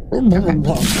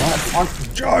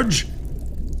 Okay. Judge!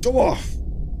 Go off!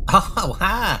 Oh,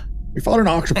 hi. We fought an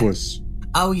octopus.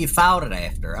 Oh, you fought it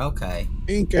after. Okay.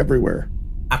 Ink everywhere.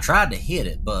 I tried to hit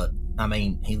it, but, I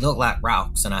mean, he looked like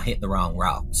rocks, and I hit the wrong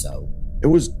rock, so... It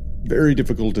was very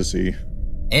difficult to see.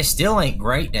 It still ain't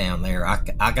great down there.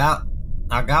 I got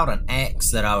an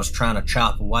axe that I was trying to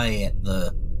chop away at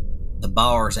the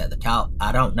bars at the top.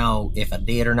 I don't know if I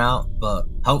did or not, but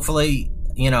hopefully,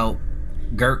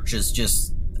 Gertch is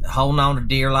just holding on to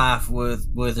dear life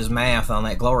with his mouth on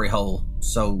that glory hole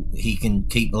so he can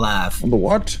keep alive. On the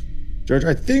what? Judge,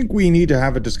 I think we need to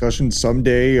have a discussion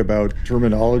someday about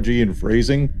terminology and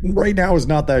phrasing. Right now is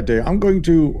not that day.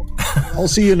 I'll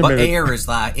see you in a minute. But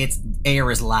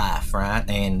air is life, right?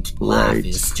 And life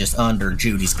is just under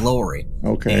Judy's glory.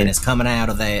 Okay. And it's coming out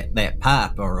of that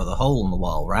pipe or the hole in the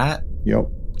wall, right? Yep.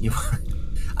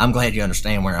 I'm glad you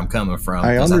understand where I'm coming from.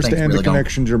 I understand the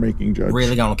connections you're making, Judge.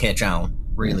 Really gonna catch on.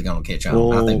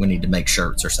 I think we need to make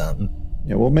shirts or something.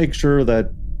 Yeah, we'll make sure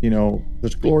that,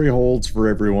 there's glory holds for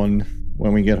everyone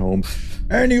when we get home.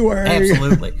 Anyway.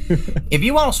 Absolutely. If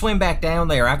you want to swim back down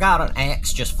there, I got an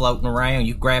axe just floating around.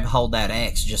 You hold that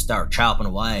axe and just start chopping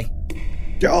away.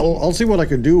 Yeah, I'll see what I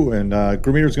can do, and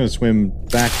Grimir's going to swim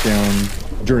back down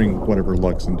during whatever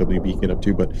Lux and WB get up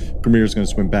to, but Grimir's going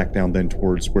to swim back down then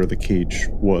towards where the cage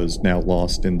was now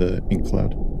lost in the ink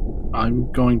cloud.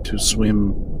 I'm going to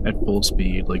swim at full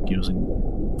speed, like using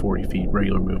 40 feet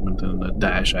regular movement and a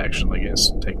dash action, I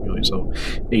guess, technically. So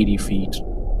 80 feet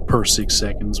per 6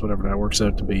 seconds, whatever that works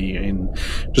out to be, and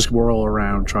just whirl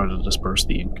around, try to disperse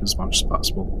the ink as much as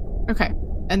possible. Okay.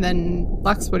 And then,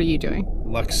 Lux, what are you doing?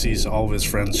 Lux sees all of his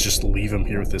friends just leave him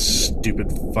here with this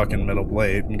stupid fucking metal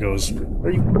blade and goes,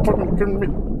 "Are you fucking kidding me?"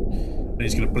 And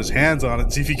he's going to put his hands on it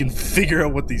and see if he can figure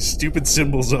out what these stupid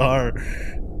symbols are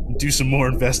and do some more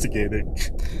investigating.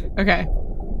 Okay.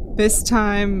 This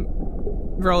time,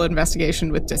 roll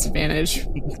investigation with disadvantage.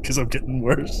 Because I'm getting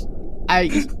worse.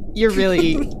 You're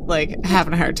really,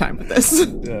 having a hard time with this.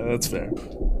 Yeah, that's fair.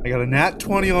 I got a nat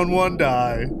 20 on one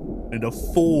die and a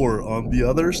 4 on the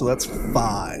other, so that's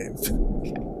 5.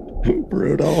 Okay.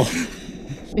 Brutal.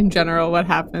 In general, what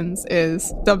happens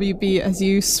is, WB, as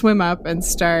you swim up and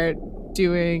start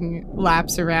doing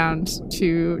laps around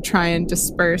to try and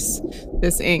disperse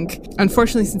this ink,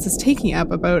 unfortunately, since it's taking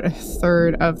up about a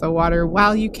third of the water,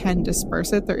 while you can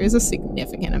disperse it, there is a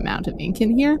significant amount of ink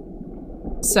in here.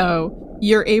 So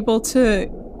you're able to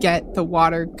get the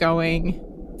water going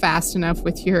fast enough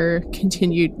with your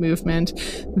continued movement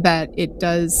that it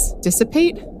does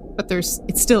dissipate, but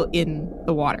it's still in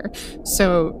the water.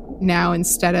 So now,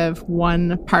 instead of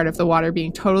one part of the water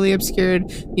being totally obscured,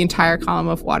 the entire column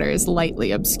of water is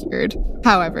lightly obscured.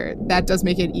 However, that does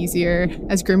make it easier.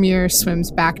 As Grimir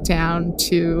swims back down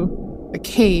to the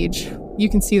cage, you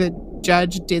can see that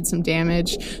Judge did some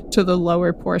damage to the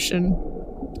lower portion,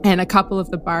 and a couple of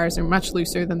the bars are much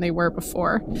looser than they were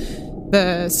before.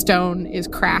 The stone is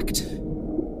cracked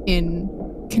in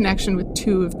connection with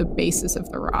 2 of the bases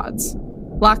of the rods.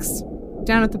 Lux,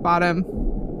 down at the bottom,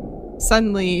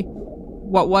 suddenly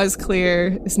what was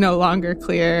clear is no longer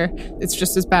clear. It's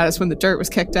just as bad as when the dirt was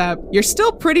kicked up. You're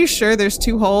still pretty sure there's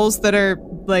 2 holes that are,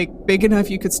 big enough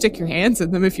you could stick your hands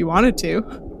in them if you wanted to.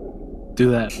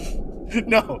 Do that.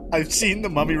 No, I've seen The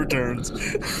Mummy Returns.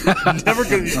 Never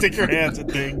gonna stick your hands in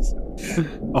things.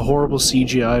 A horrible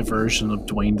CGI version of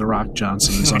Dwayne "The Rock"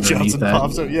 Johnson is underneath that.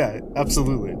 Pops out. Yeah,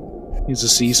 absolutely. He's a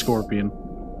sea scorpion.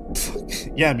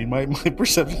 Yeah, I mean, my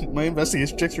perception, my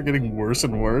investigation checks are getting worse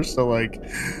and worse. So,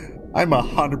 I'm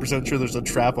 100% sure there's a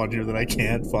trap on here that I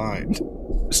can't find.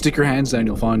 Stick your hands down,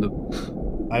 you'll find it.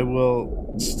 I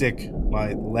will stick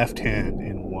my left hand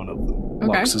in one of them. Okay.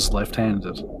 Lux is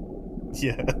left-handed.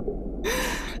 Yeah.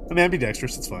 I'm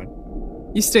ambidextrous, it's fine.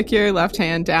 You stick your left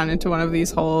hand down into one of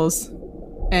these holes,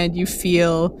 and you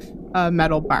feel a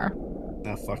metal bar.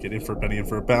 Ah, fuck it. In for a penny, in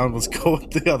for a pound. Let's go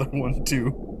with the other one,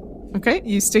 too. Okay,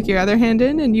 you stick your other hand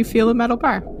in, and you feel a metal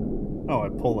bar. Oh, I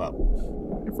pull up.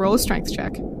 Roll a strength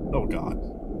check. Oh, God.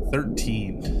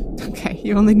 13. Okay,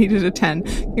 you only needed a 10.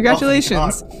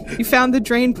 Congratulations. Oh, you found the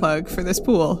drain plug for this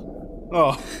pool.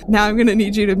 Oh. Now I'm going to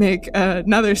need you to make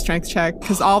another strength check,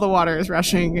 because all the water is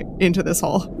rushing into this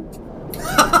hole. Do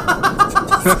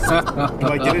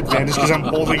I get advantage because I'm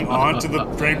holding on to the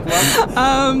drain plug?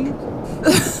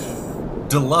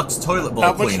 deluxe toilet bowl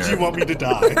How cleaner. much do you want me to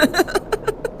die?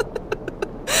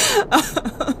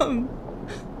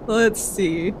 Let's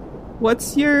see.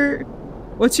 What's your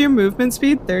movement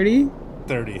speed? 30?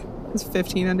 30. It's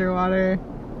 15 underwater.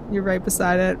 You're right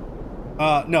beside it.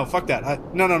 No, fuck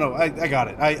that. No. I got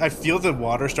it. I feel the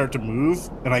water start to move,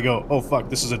 and I go, oh, fuck,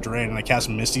 this is a drain, and I cast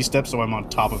Misty Step, so I'm on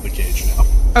top of the cage now.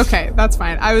 Okay, that's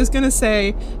fine. I was going to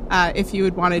say, if you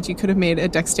had wanted, you could have made a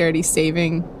dexterity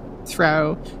saving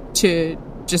throw to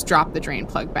just drop the drain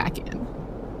plug back in.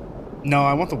 No,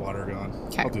 I want the water gone.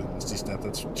 Okay. I'll do the Misty Step.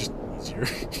 That's just easier.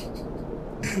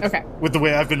 Okay. With the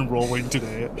way I've been rolling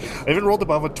today. I haven't rolled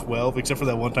above a 12, except for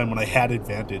that one time when I had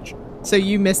advantage. So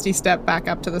you Misty Step back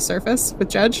up to the surface with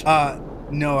Judge?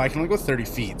 No, I can only go 30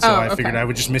 feet, so I figured okay. I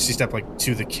would just Misty Step, like,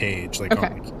 to the cage, like,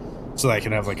 Okay. so that I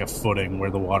can have, like, a footing where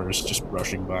the water is just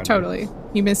rushing by me. Totally.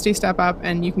 You Misty Step up,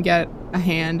 and you can get a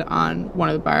hand on one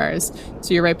of the bars.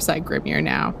 So you're right beside Grimir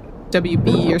now.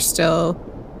 WB, you're still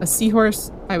a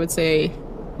seahorse. I would say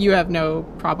you have no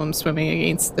problem swimming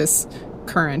against this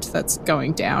current that's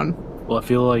going down. Well, I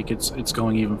feel like it's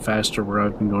going even faster where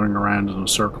I've been going around in a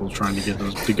circle trying to get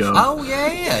this to go. Oh,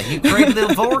 yeah. You created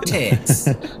a vortex.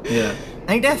 Yeah.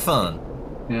 Ain't that fun?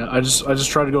 Yeah, I just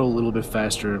try to go a little bit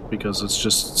faster because it's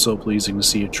just so pleasing to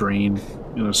see a drain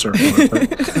in a circle.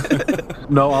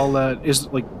 No, I'll would I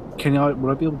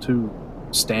be able to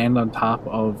stand on top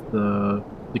of the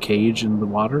cage in the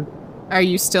water? Are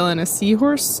you still in a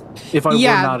seahorse? If I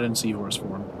Yeah. were not in seahorse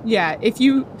form. Yeah, if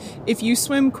you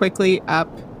swim quickly up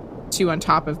to on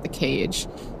top of the cage,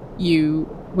 you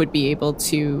would be able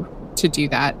to do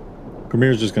that.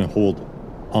 Grimir's just going to hold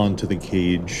onto the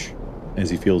cage as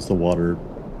he feels the water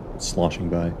sloshing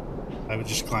by. I would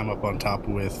just climb up on top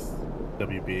with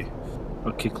WB.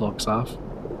 I'll kick locks off.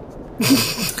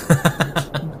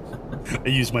 I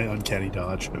use my uncanny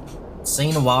dodge.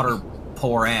 Seeing the water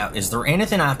pour out, is there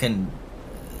anything I can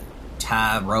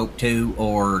tie a rope to,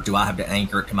 or do I have to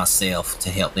anchor it to myself to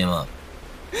help them up?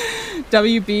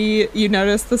 WB, you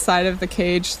notice the side of the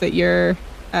cage that you're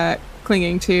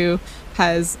clinging to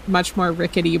has much more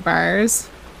rickety bars.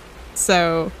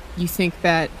 So you think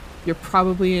that you're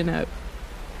probably in a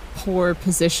poor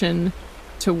position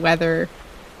to weather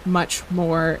much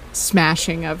more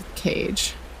smashing of the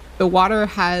cage. The water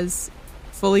has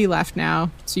fully left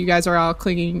now, so you guys are all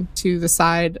clinging to the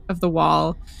side of the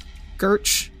wall.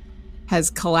 Gertch has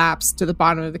collapsed to the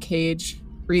bottom of the cage,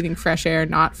 breathing fresh air,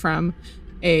 not from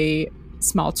a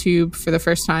small tube for the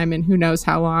first time in who knows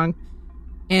how long.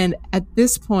 And at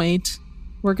this point,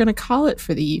 we're going to call it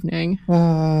for the evening.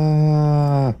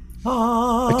 A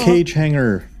cage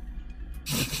hanger.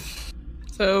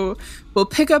 So we'll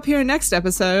pick up here next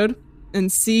episode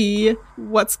and see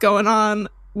what's going on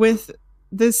with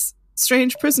this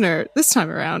strange prisoner this time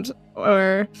around,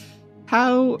 or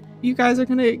how you guys are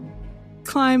going to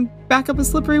climb back up a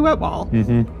slippery wet wall.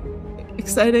 Mm-hmm.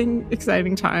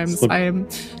 Exciting times. I am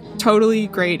totally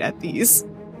great at these.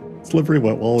 Slippery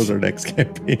wet wall is our next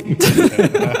campaign.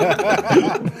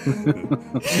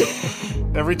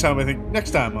 Every time I think, next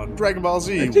time on Dragon Ball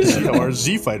Z, we'll see how our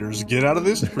Z fighters get out of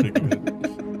this predicament.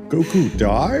 Goku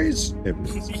dies? Yeah.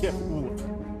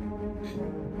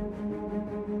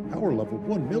 Power level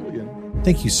 1 million.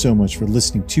 Thank you so much for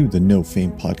listening to the No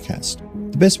Fame podcast.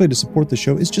 The best way to support the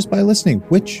show is just by listening,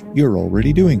 which you're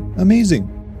already doing. Amazing.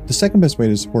 The second best way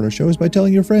to support our show is by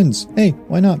telling your friends. Hey,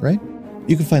 why not, right?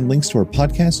 You can find links to our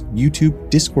podcast, YouTube,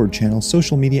 Discord channel,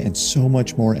 social media, and so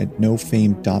much more at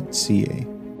nofame.ca.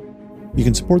 You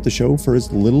can support the show for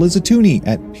as little as a toonie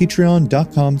at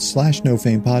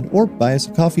patreon.com/nofamepod or buy us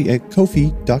a coffee at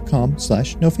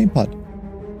ko-fi.com/nofamepod.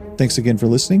 Thanks again for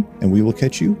listening, and we will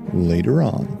catch you later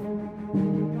on.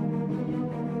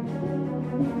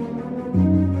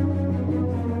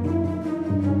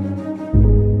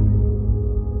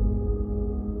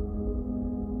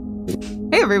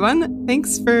 Hey everyone,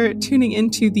 thanks for tuning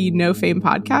into the No Fame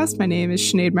podcast. My name is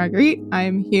Sinead Marguerite.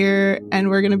 I'm here and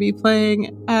we're going to be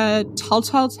playing Tall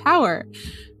Tall Tower.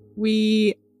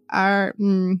 We are...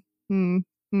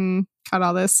 cut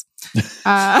all this.